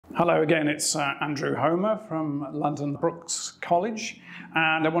Hello again, it's Andrew Homer from London Brookes College,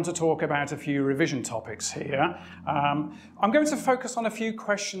 and I want to talk about a few revision topics here. I'm going to focus on a few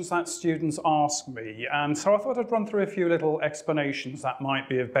questions that students ask me, and so I thought I'd run through a few little explanations that might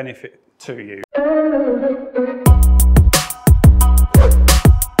be of benefit to you.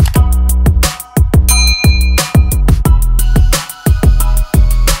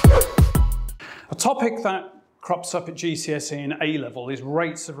 A topic that crops up at GCSE and A-level is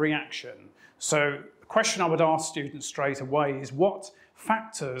rates of reaction. So the question I would ask students straight away is what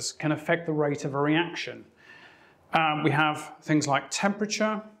factors can affect the rate of a reaction? We have things like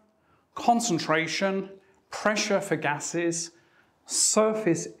temperature, concentration, pressure for gases,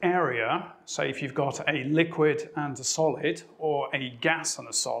 surface area, say if you've got a liquid and a solid, or a gas and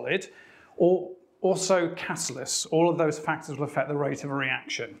a solid, or also catalysts. All of those factors will affect the rate of a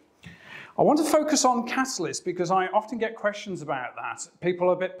reaction. I want to focus on catalyst because I often get questions about that. People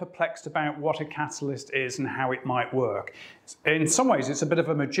are a bit perplexed about what a catalyst is and how it might work. In some ways, it's a bit of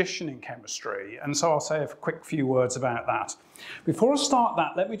a magician in chemistry, and so I'll say a quick few words about that. Before I start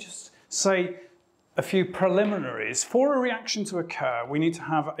that, let me just say a few preliminaries. For a reaction to occur, we need to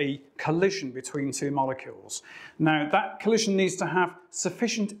have a collision between two molecules. Now, that collision needs to have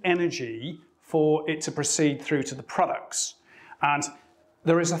sufficient energy for it to proceed through to the products. And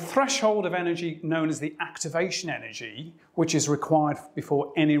there is a threshold of energy known as the activation energy, which is required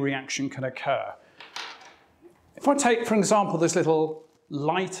before any reaction can occur. If I take, for example, this little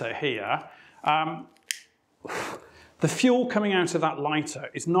lighter here, the fuel coming out of that lighter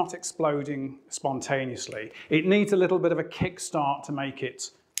is not exploding spontaneously. It needs a little bit of a kickstart to make it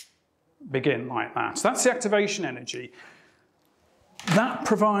begin like that. So that's the activation energy. That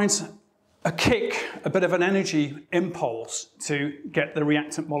provides a kick, a bit of an energy impulse to get the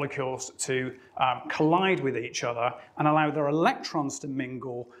reactant molecules to collide with each other and allow their electrons to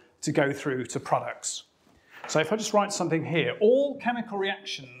mingle to go through to products. So if I just write something here, all chemical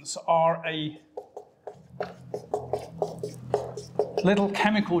reactions are a little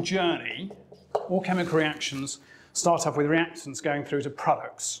chemical journey. All chemical reactions start off with reactants going through to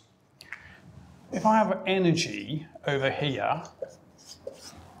products. If I have energy over here,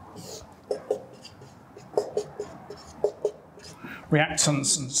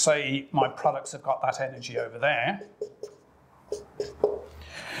 reactants, and say my products have got that energy over there.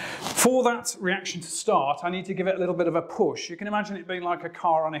 For that reaction to start, I need to give it a little bit of a push. You can imagine it being like a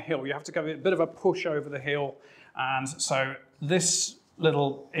car on a hill. You have to give it a bit of a push over the hill. And so this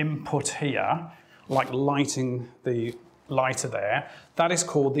little input here, like lighting the lighter there, that is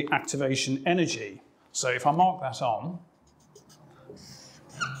called the activation energy. So if I mark that on,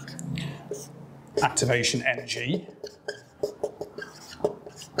 activation energy,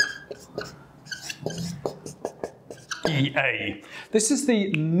 EA. This is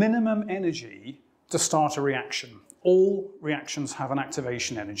the minimum energy to start a reaction. All reactions have an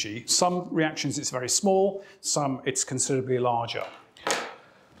activation energy. Some reactions it's very small, some it's considerably larger.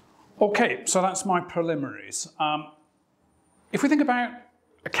 Okay, so that's my preliminaries. If we think about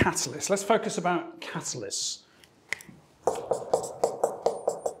a catalyst, let's focus about catalysts.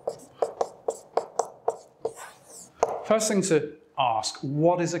 First thing to ask,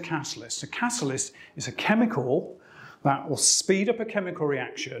 what is a catalyst? A catalyst is a chemical that will speed up a chemical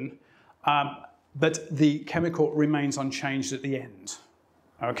reaction, but the chemical remains unchanged at the end.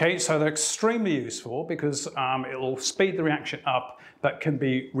 Okay, so they're extremely useful because it will speed the reaction up, but can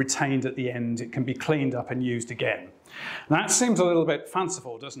be retained at the end. It can be cleaned up and used again. And that seems a little bit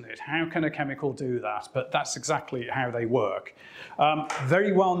fanciful, doesn't it? How can a chemical do that? But that's exactly how they work.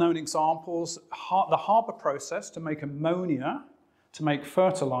 Very well-known examples, the Haber process to make ammonia, to make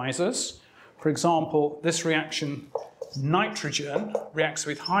fertilizers. For example, this reaction, nitrogen reacts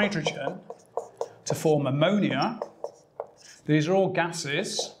with hydrogen to form ammonia. These are all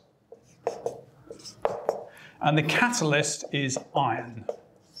gases. And the catalyst is iron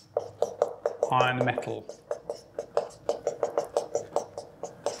metal.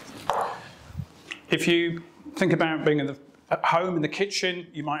 If you think about being at home in the kitchen,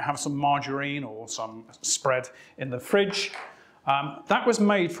 you might have some margarine or some spread in the fridge. That was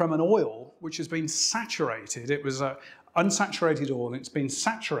made from an oil which has been saturated. It was unsaturated oil, and it's been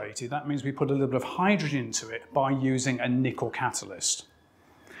saturated. That means we put a little bit of hydrogen into it by using a nickel catalyst.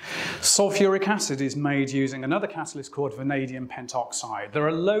 Sulfuric acid is made using another catalyst called vanadium pentoxide. There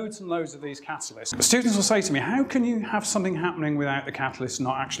are loads and loads of these catalysts. Students will say to me, how can you have something happening without the catalyst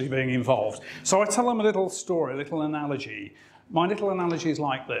not actually being involved? So I tell them a little story, a little analogy. My little analogy is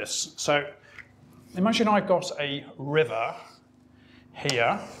like this. So imagine I've got a river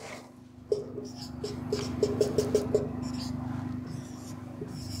here.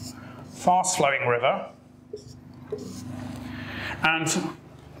 fast-flowing river. And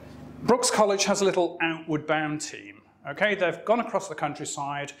Brookes College has a little outward bound team. Okay, they've gone across the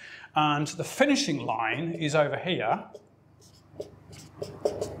countryside and the finishing line is over here.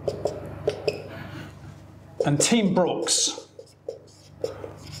 And Team Brookes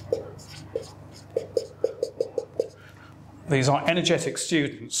these are energetic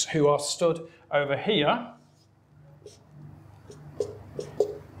students who are stood over here.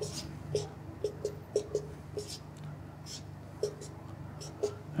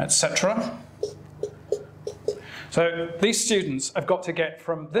 Etc. So these students have got to get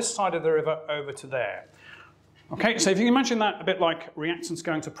from this side of the river over to there. Okay, so if you can imagine that a bit like reactants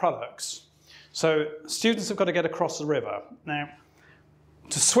going to products. So students have got to get across the river. Now,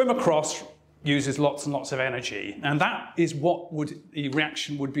 to swim across uses lots and lots of energy, and that is what the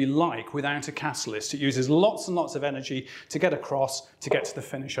reaction would be like without a catalyst. It uses lots and lots of energy to get across, to get to the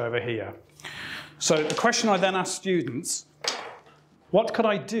finish over here. So the question I then ask students, what could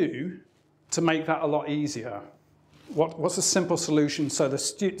I do to make that a lot easier? What's a simple solution so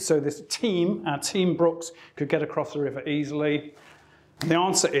this team, our Team Brookes, could get across the river easily? And the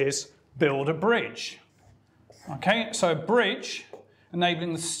answer is build a bridge. Okay, so a bridge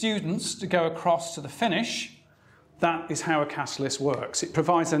enabling the students to go across to the finish. That is how a catalyst works. It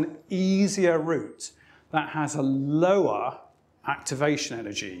provides an easier route that has a lower activation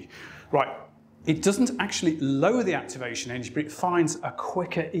energy. Right, it doesn't actually lower the activation energy, but it finds a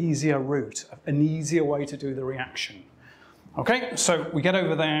quicker, easier route, an easier way to do the reaction. Okay, so we get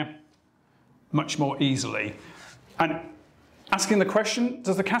over there much more easily. And asking the question,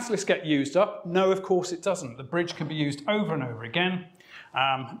 does the catalyst get used up? No, of course it doesn't. The bridge can be used over and over again.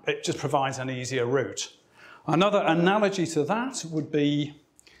 It just provides an easier route. Another analogy to that would be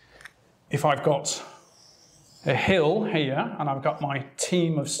if I've got a hill here and I've got my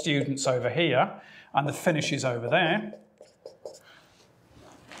team of students over here and the finish is over there.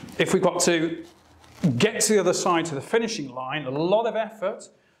 If we've got to get to the other side to the finishing line, a lot of effort,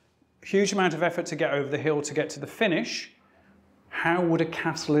 a huge amount of effort to get over the hill to get to the finish. How would a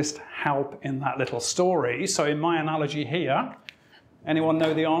catalyst help in that little story? So in my analogy here, anyone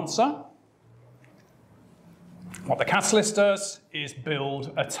know the answer? What the catalyst does is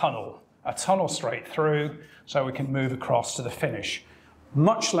build a tunnel straight through so we can move across to the finish.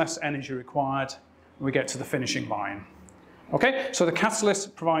 Much less energy required when we get to the finishing line. Okay, so the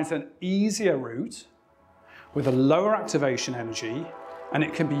catalyst provides an easier route with a lower activation energy, and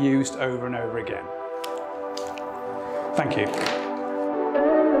it can be used over and over again. Thank you.